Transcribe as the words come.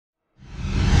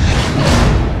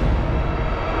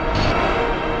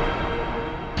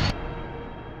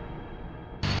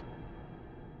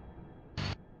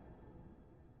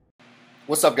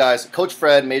What's up, guys? Coach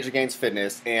Fred, Major Gains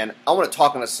Fitness, and I want to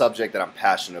talk on a subject that I'm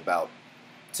passionate about.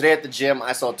 Today at the gym,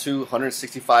 I saw two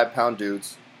 165-pound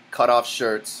dudes cut off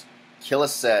shirts, kill a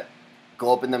set,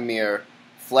 go up in the mirror,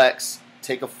 flex,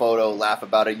 take a photo, laugh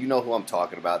about it. You know who I'm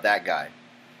talking about, that guy.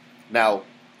 Now,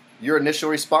 your initial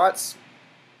response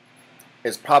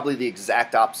is probably the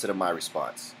exact opposite of my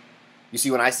response. You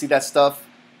see, when I see that stuff,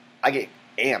 I get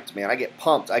amped, man. I get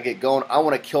pumped. I get going. I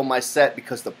want to kill my set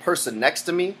because the person next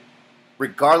to me,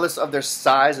 regardless of their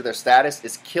size or their status,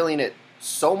 is killing it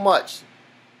so much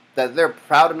that they're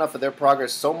proud enough of their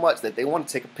progress so much that they want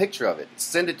to take a picture of it.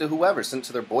 Send it to whoever. Send it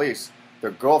to their boys, their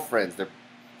girlfriends,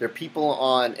 their people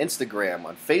on Instagram,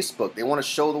 on Facebook. They want to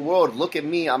show the world, look at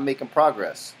me, I'm making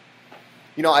progress.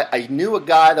 You know, I knew a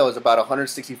guy that was about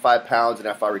 165 pounds, and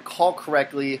if I recall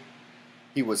correctly,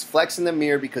 he was flexing the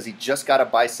mirror because he just got a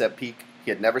bicep peak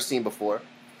he had never seen before.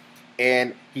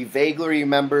 And he vaguely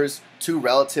remembers two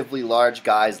relatively large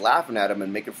guys laughing at him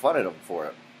and making fun of him for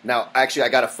it. Now, actually, I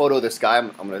got a photo of this guy. I'm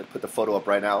going to put the photo up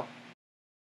right now.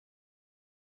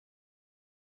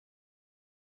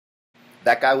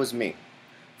 That guy was me.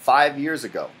 5 years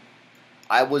ago,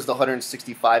 I was the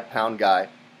 165-pound guy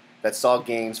that saw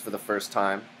gains for the first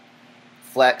time,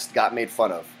 flexed, got made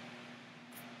fun of.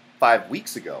 5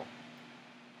 weeks ago,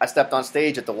 I stepped on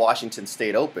stage at the Washington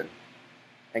State Open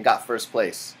and got first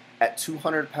place at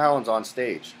 200 pounds on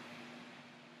stage.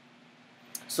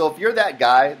 So if you're that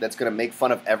guy that's going to make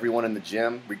fun of everyone in the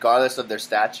gym, regardless of their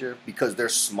stature, because they're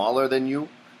smaller than you,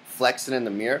 flexing in the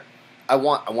mirror, I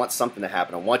want something to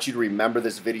happen. I want you to remember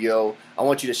this video. I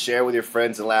want you to share with your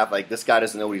friends and laugh like this guy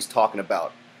doesn't know what he's talking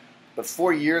about. But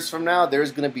 4 years from now,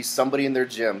 there's going to be somebody in their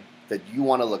gym that you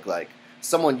want to look like.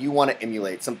 Someone you want to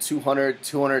emulate. Some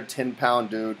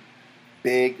 210-pound dude,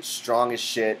 big, strong as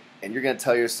shit. And you're going to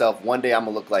tell yourself, one day I'm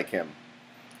going to look like him.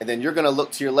 And then you're going to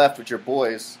look to your left with your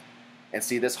boys and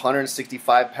see this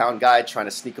 165-pound guy trying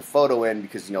to sneak a photo in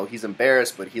because, you know, he's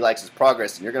embarrassed, but he likes his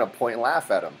progress. And you're going to point and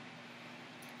laugh at him.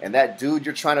 And that dude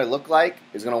you're trying to look like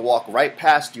is going to walk right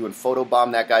past you and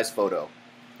photobomb that guy's photo.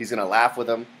 He's going to laugh with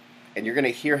him. And you're going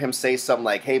to hear him say something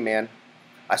like, hey, man,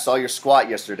 I saw your squat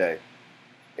yesterday.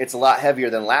 It's a lot heavier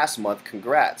than last month.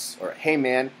 Congrats. Or, hey,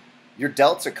 man, your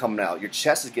delts are coming out. Your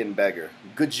chest is getting bigger.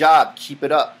 Good job. Keep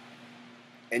it up.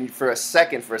 And for a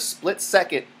split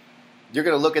second, you're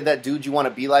going to look at that dude you want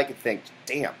to be like and think,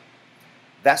 damn,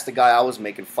 that's the guy I was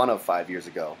making fun of 5 years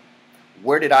ago.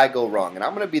 Where did I go wrong? And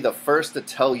I'm going to be the first to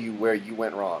tell you where you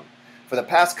went wrong. For the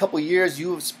past couple years,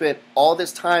 you have spent all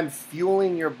this time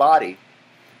fueling your body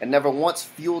and never once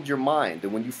fueled your mind.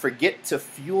 And when you forget to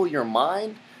fuel your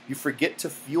mind, you forget to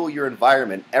fuel your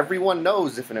environment. Everyone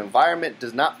knows if an environment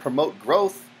does not promote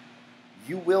growth,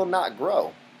 you will not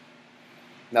grow.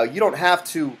 Now, you don't have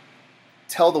to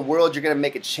tell the world you're going to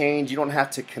make a change. You don't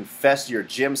have to confess your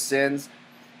gym sins.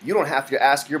 You don't have to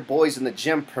ask your boys in the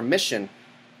gym permission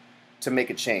to make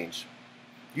a change.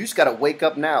 You just got to wake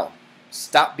up now.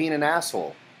 Stop being an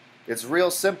asshole. It's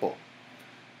real simple.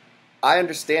 I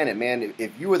understand it, man.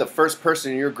 If you were the first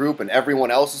person in your group and everyone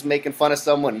else is making fun of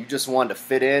someone, you just wanted to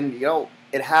fit in, you know,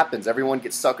 it happens. Everyone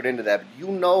gets suckered into that. But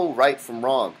you know right from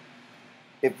wrong.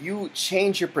 If you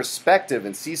change your perspective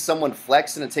and see someone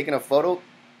flexing and taking a photo,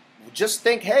 just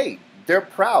think, hey, they're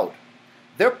proud.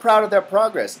 They're proud of their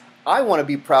progress. I want to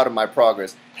be proud of my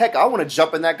progress. Heck, I want to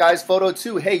jump in that guy's photo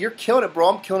too. Hey, you're killing it, bro.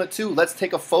 I'm killing it too. Let's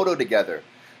take a photo together.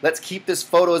 Let's keep this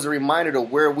photo as a reminder to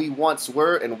where we once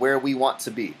were and where we want to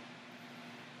be.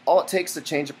 All it takes is a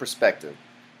change of perspective.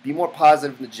 Be more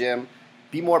positive in the gym.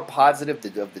 Be more positive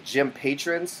of the gym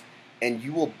patrons, and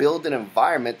you will build an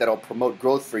environment that will promote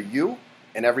growth for you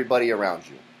and everybody around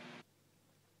you.